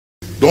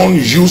Don't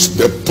use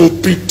the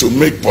pulpit to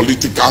make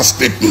political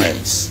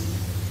statements.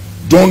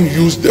 Don't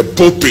use the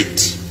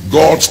pulpit,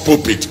 God's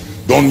pulpit.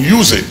 Don't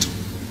use it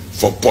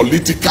for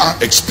political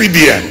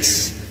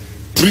expedience.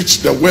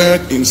 Preach the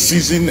word in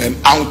season and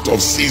out of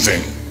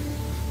season.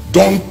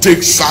 Don't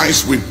take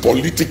sides with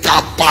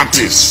political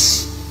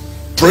parties.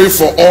 Pray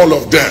for all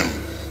of them.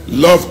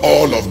 Love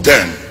all of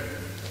them.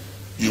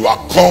 You are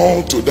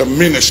called to the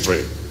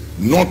ministry,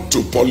 not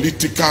to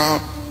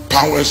political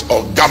powers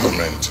or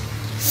government.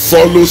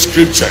 Follow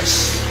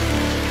scriptures.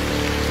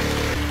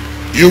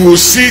 You will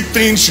see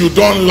things you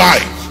don't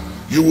like.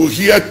 You will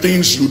hear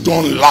things you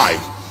don't like.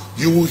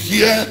 You will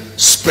hear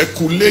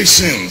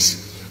speculations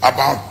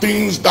about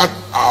things that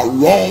are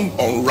wrong,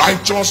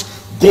 unrighteous,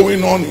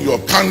 going on in your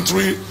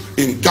country,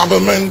 in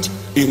government,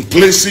 in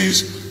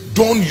places.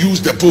 Don't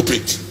use the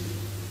pulpit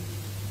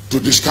to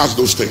discuss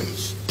those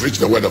things. Preach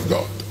the word of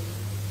God.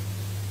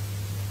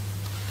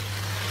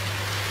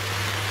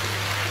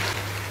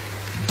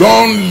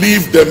 Don't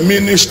leave the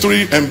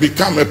ministry and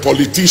become a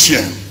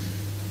politician.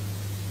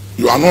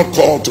 You are not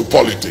called to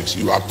politics.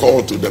 You are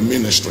called to the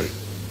ministry.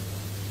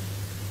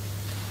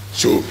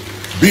 So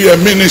be a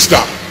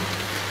minister.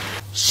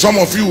 Some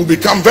of you will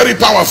become very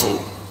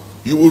powerful.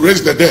 You will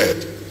raise the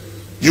dead.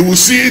 You will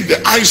see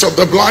the eyes of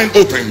the blind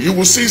open. You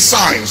will see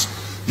signs.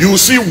 You will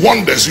see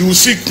wonders. You will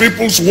see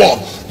cripples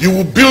walk. You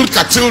will build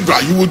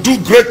cathedral. You will do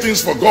great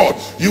things for God.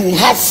 You will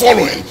have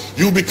following.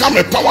 You will become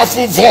a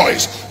powerful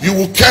voice. You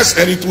will curse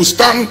and it will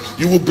stand.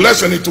 You will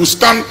bless and it will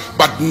stand.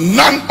 But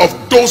none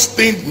of those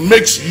things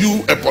makes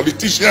you a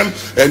politician.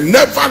 And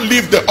never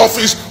leave the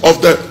office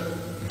of the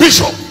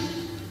bishop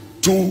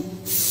to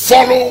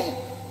follow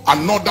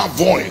another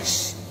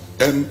voice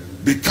and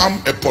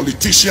become a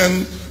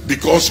politician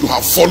because you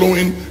have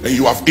following and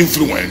you have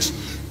influence.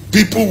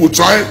 People will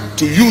try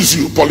to use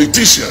you,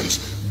 politicians,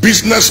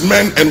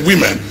 businessmen and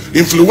women,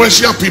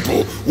 influential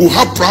people who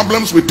have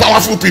problems with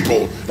powerful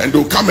people, and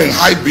they'll come and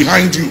hide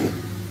behind you.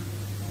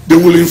 They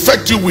will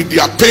infect you with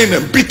their pain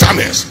and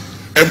bitterness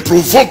and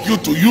provoke you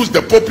to use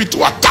the pulpit to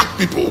attack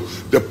people.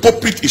 The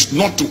pulpit is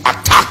not to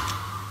attack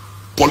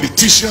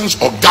politicians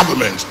or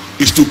governments.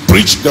 It's to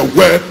preach the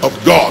word of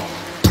God.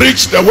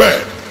 Preach the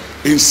word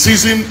in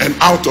season and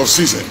out of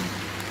season.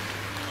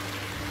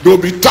 There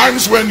will be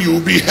times when you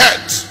will be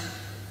hurt.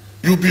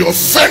 You'll be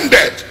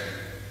offended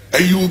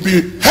and you'll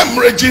be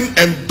hemorrhaging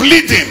and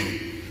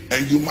bleeding,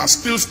 and you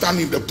must still stand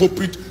in the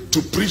pulpit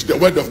to preach the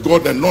word of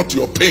God, and not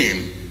your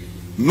pain,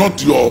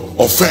 not your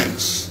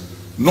offense,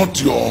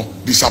 not your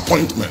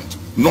disappointment,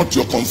 not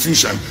your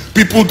confusion.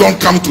 People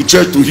don't come to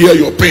church to hear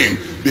your pain.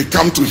 They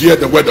come to hear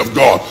the word of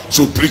God.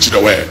 So preach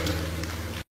the word.